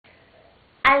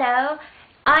Hello,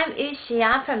 I'm Ushi.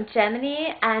 I'm from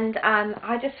Germany, and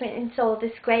I just went and saw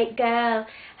this great girl.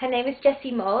 Her name is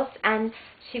Jessie Moss, and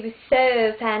she was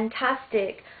so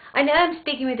fantastic. I know I'm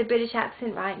speaking with a British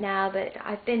accent right now, but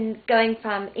I've been going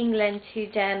from England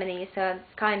to Germany, so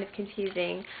it's kind of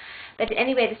confusing. But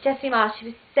anyway, this Jessie Moss, she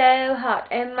was so hot.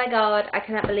 Oh my god, I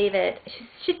cannot believe it. She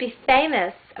should be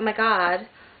famous. Oh my god.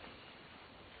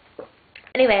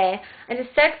 Anyway, I'm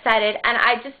just so excited, and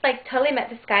I just totally met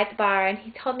this guy at the bar, and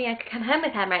he told me I could come home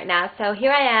with him right now. So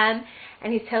here I am,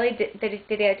 and he's totally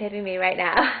videotaping me right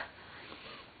now.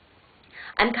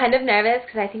 I'm kind of nervous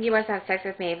because I think he wants to have sex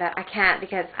with me, but I can't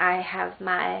because I have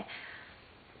my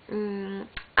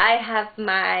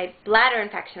bladder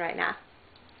infection right now.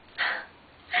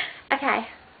 Okay.